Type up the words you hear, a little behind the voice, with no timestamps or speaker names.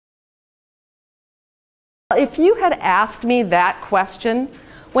If you had asked me that question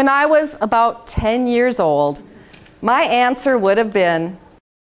when I was about 10 years old, my answer would have been,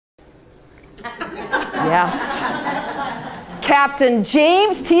 yes. Captain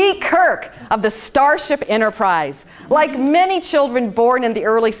James T. Kirk of the Starship Enterprise. Like many children born in the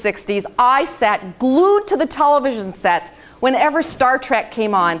early 60s, I sat glued to the television set whenever Star Trek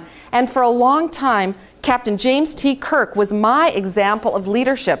came on. And for a long time, Captain James T. Kirk was my example of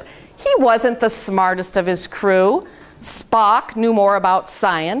leadership. He wasn't the smartest of his crew. Spock knew more about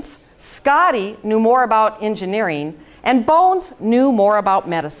science, Scotty knew more about engineering, and Bones knew more about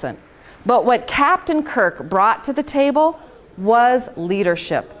medicine. But what Captain Kirk brought to the table was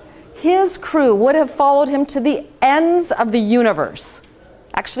leadership. His crew would have followed him to the ends of the universe.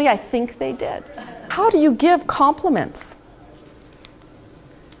 Actually, I think they did. How do you give compliments?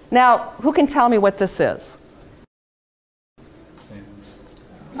 Now, who can tell me what this is?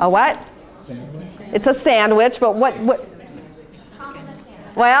 A what? Sandwich. It's a sandwich, but what?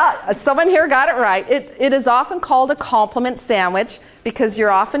 Well, someone here got it right. It is often called a compliment sandwich because you're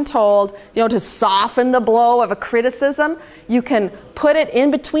often told, to soften the blow of a criticism, you can put it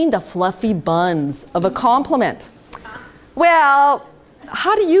in between the fluffy buns of a compliment. Well,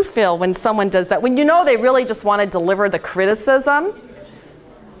 how do you feel when someone does that? When you know they really just want to deliver the criticism?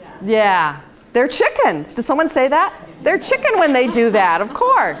 Yeah, they're chicken. Did someone say that? They're chicken when they do that, of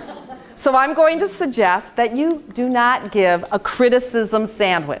course. So I'm going to suggest that you do not give a criticism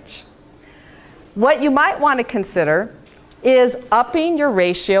sandwich. What you might want to consider is upping your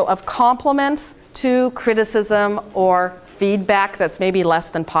ratio of compliments to criticism or feedback that's maybe less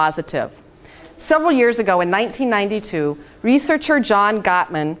than positive. Several years ago in 1992, researcher John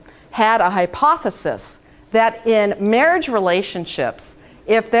Gottman had a hypothesis that in marriage relationships,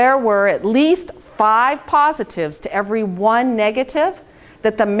 if there were at least 5 positives to every 1 negative,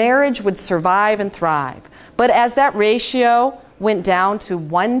 that the marriage would survive and thrive. But as that ratio went down to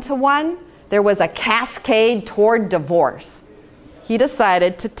 1 to 1, there was a cascade toward divorce. He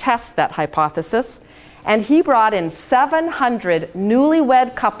decided to test that hypothesis, and he brought in 700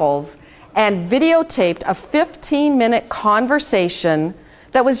 newlywed couples and videotaped a 15-minute conversation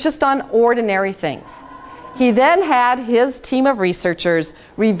that was just on ordinary things. He then had his team of researchers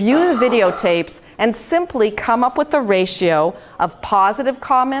review the videotapes and simply come up with the ratio of positive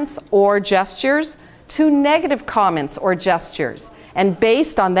comments or gestures to negative comments or gestures, and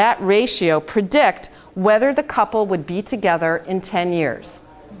based on that ratio, predict whether the couple would be together in 10 years.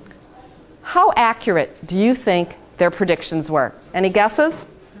 How accurate do you think their predictions were? Any guesses?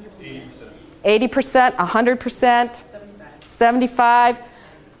 80%, 100%, 75%.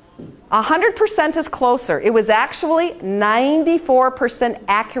 100% is closer. It was actually 94%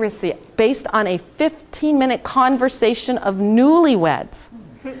 accuracy based on a 15-minute conversation of newlyweds.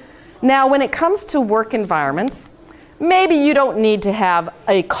 Now, when it comes to work environments, maybe you don't need to have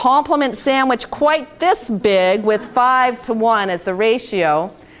a compliment sandwich quite this big with 5 to 1 as the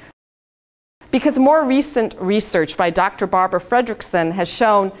ratio, because more recent research by Dr. Barbara Fredrickson has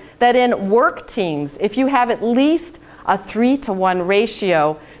shown that in work teams, if you have at least a 3 to 1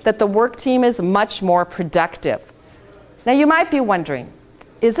 ratio, that the work team is much more productive. Now you might be wondering,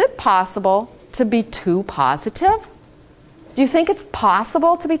 is it possible to be too positive? Do you think it's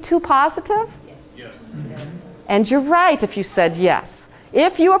possible to be too positive? Yes. And you're right if you said yes.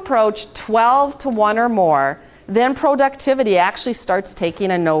 If you approach 12 to 1 or more, then productivity actually starts taking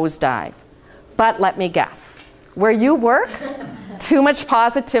a nosedive. But let me guess, where you work, too much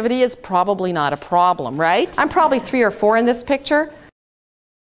positivity is probably not a problem, right? I'm probably 3 or 4 in this picture.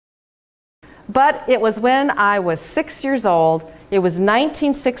 But it was when I was 6 years old, it was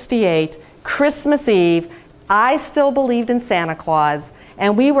 1968, Christmas Eve, I still believed in Santa Claus,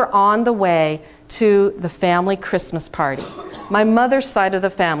 and we were on the way to the family Christmas party. My mother's side of the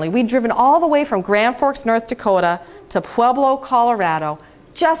family. We'd driven all the way from Grand Forks, North Dakota to Pueblo, Colorado,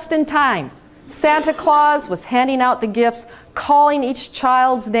 just in time. Santa Claus was handing out the gifts, calling each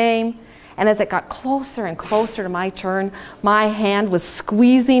child's name, and as it got closer and closer to my turn, my hand was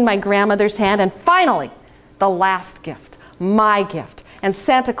squeezing my grandmother's hand, and finally, the last gift, my gift. And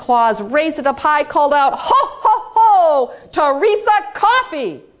Santa Claus raised it up high, called out, "Ho, ho, ho, Teresa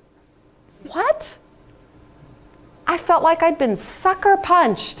Coffee!" What? I felt like I'd been sucker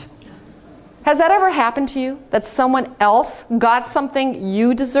punched. Has that ever happened to you, that someone else got something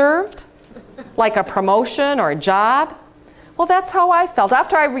you deserved? Like a promotion or a job? Well, that's how I felt.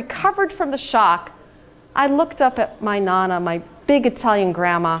 After I recovered from the shock, I looked up at my Nana, my big Italian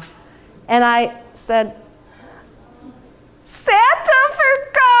grandma, and I said, "Santa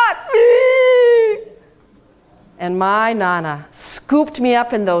forgot me!" And my Nana scooped me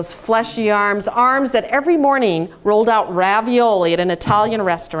up in those fleshy arms, arms that every morning rolled out ravioli at an Italian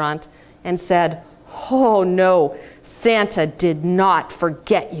restaurant, and said, "Oh no, Santa did not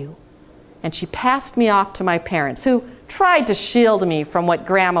forget you." And she passed me off to my parents, who tried to shield me from what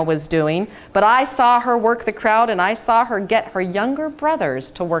Grandma was doing, but I saw her work the crowd, and I saw her get her younger brothers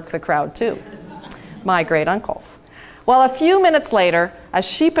to work the crowd too, my great uncles. Well, a few minutes later, a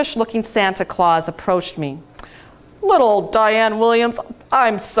sheepish-looking Santa Claus approached me. "Little Diane Williams,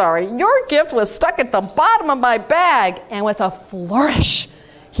 I'm sorry, your gift was stuck at the bottom of my bag." And with a flourish,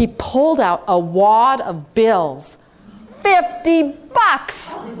 he pulled out a wad of bills. 50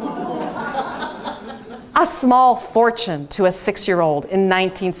 bucks! A small fortune to a 6-year-old in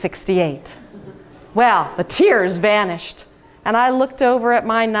 1968. Well, the tears vanished, and I looked over at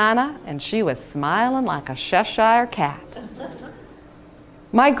my Nana, and she was smiling like a Cheshire cat.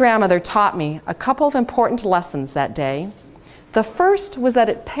 My grandmother taught me a couple of important lessons that day. The first was that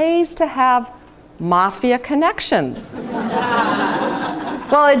it pays to have mafia connections.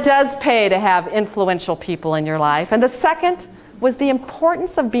 Well, it does pay to have influential people in your life. And the second was the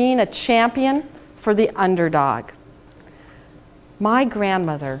importance of being a champion for the underdog. My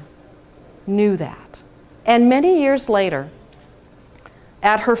grandmother knew that. And many years later,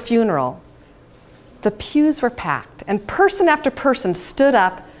 at her funeral, the pews were packed, and person after person stood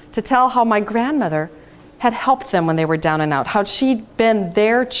up to tell how my grandmother had helped them when they were down and out, how she'd been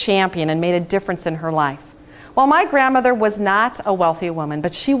their champion and made a difference in her life. Well, my grandmother was not a wealthy woman,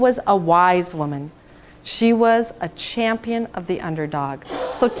 but she was a wise woman. She was a champion of the underdog.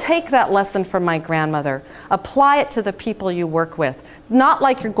 So take that lesson from my grandmother. Apply it to the people you work with. Not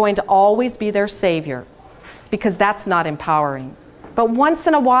like you're going to always be their savior, because that's not empowering. But once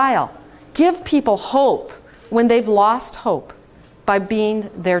in a while, give people hope when they've lost hope by being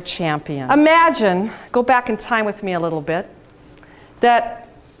their champion. Imagine, go back in time with me a little bit, that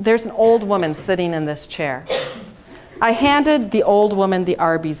there's an old woman sitting in this chair. I handed the old woman the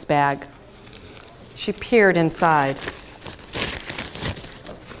Arby's bag. She peered inside.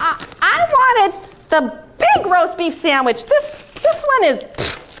 I wanted the big roast beef sandwich. This one is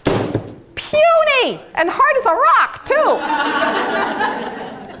puny and hard as a rock, too.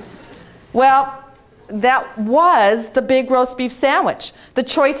 Well, that was the big roast beef sandwich. The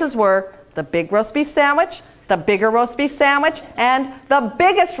choices were the big roast beef sandwich, the bigger roast beef sandwich, and the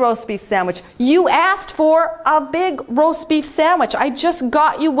biggest roast beef sandwich. You asked for a big roast beef sandwich. I just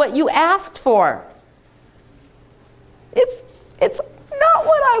got you what you asked for. It's not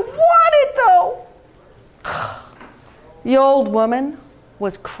what I wanted, though. The old woman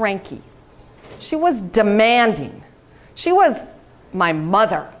was cranky. She was demanding. She was my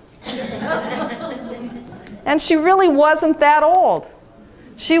mother. And she really wasn't that old.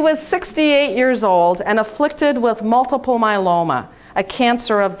 She was 68 years old and afflicted with multiple myeloma, a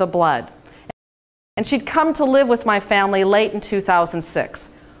cancer of the blood. And she'd come to live with my family late in 2006.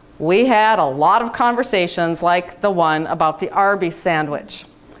 We had a lot of conversations like the one about the Arby's sandwich.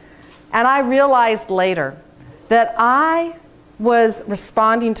 And I realized later that I was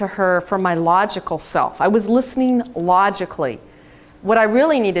responding to her from my logical self. I was listening logically. What I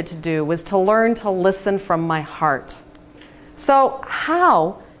really needed to do was to learn to listen from my heart. So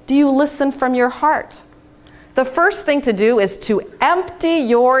how do you listen from your heart? The first thing to do is to empty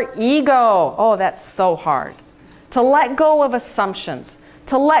your ego. Oh, that's so hard. To let go of assumptions,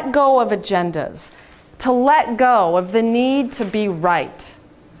 to let go of agendas, to let go of the need to be right.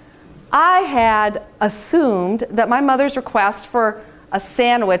 I had assumed that my mother's request for a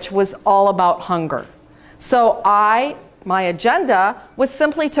sandwich was all about hunger. So my agenda was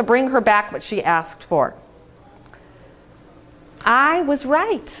simply to bring her back what she asked for. I was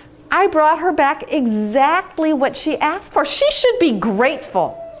right. I brought her back exactly what she asked for. She should be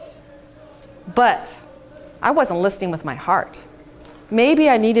grateful. But I wasn't listening with my heart. Maybe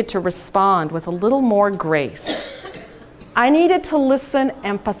I needed to respond with a little more grace. I needed to listen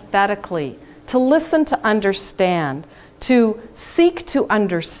empathetically, to listen to understand, to seek to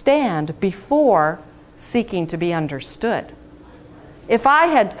understand before seeking to be understood. If I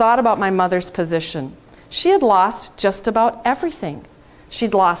had thought about my mother's position, she had lost just about everything.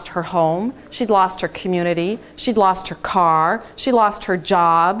 She'd lost her home, she'd lost her community, she'd lost her car, she lost her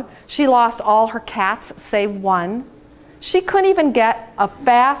job, she lost all her cats save one. She couldn't even get a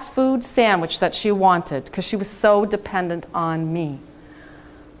fast food sandwich that she wanted because she was so dependent on me.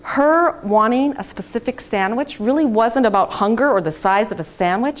 Her wanting a specific sandwich really wasn't about hunger or the size of a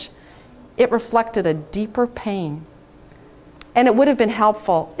sandwich. It reflected a deeper pain. And it would have been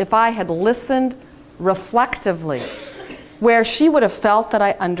helpful if I had listened reflectively, where she would have felt that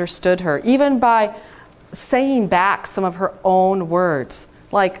I understood her, even by saying back some of her own words.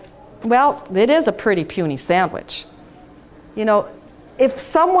 Like, well, it is a pretty puny sandwich. You know, if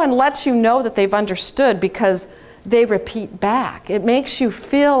someone lets you know that they've understood because they repeat back, it makes you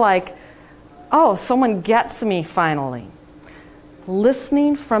feel like, oh, someone gets me finally.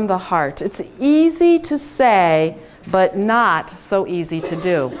 Listening from the heart. It's easy to say, but not so easy to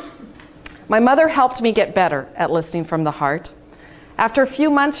do. My mother helped me get better at listening from the heart. After a few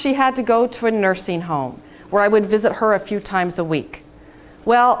months, she had to go to a nursing home where I would visit her a few times a week.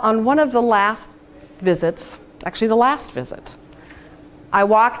 Well, on one of the last visits, actually the last visit, I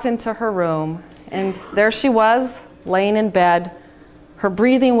walked into her room, and there she was, laying in bed. Her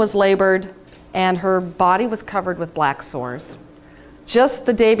breathing was labored, and her body was covered with black sores. Just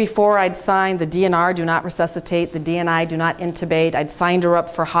the day before, I'd signed the DNR, do not resuscitate, the DNI, do not intubate. I'd signed her up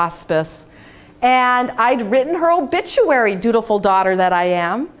for hospice. And I'd written her obituary, dutiful daughter that I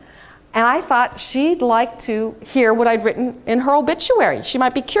am. And I thought she'd like to hear what I'd written in her obituary. She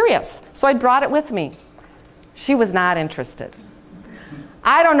might be curious. So I brought it with me. She was not interested.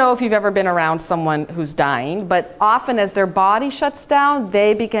 I don't know if you've ever been around someone who's dying, but often as their body shuts down,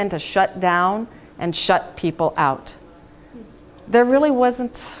 they begin to shut down and shut people out. There really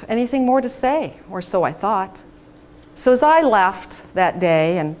wasn't anything more to say, or so I thought. So as I left that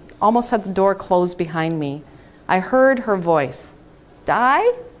day and almost had the door closed behind me, I heard her voice. Di?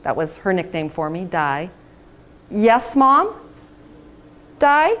 That was her nickname for me, Di. Yes, Mom?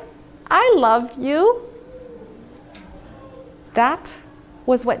 Di, I love you. That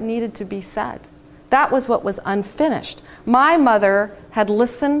was what needed to be said. That was what was unfinished. My mother had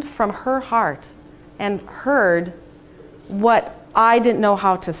listened from her heart and heard what I didn't know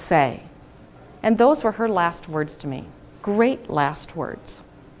how to say. And those were her last words to me. Great last words.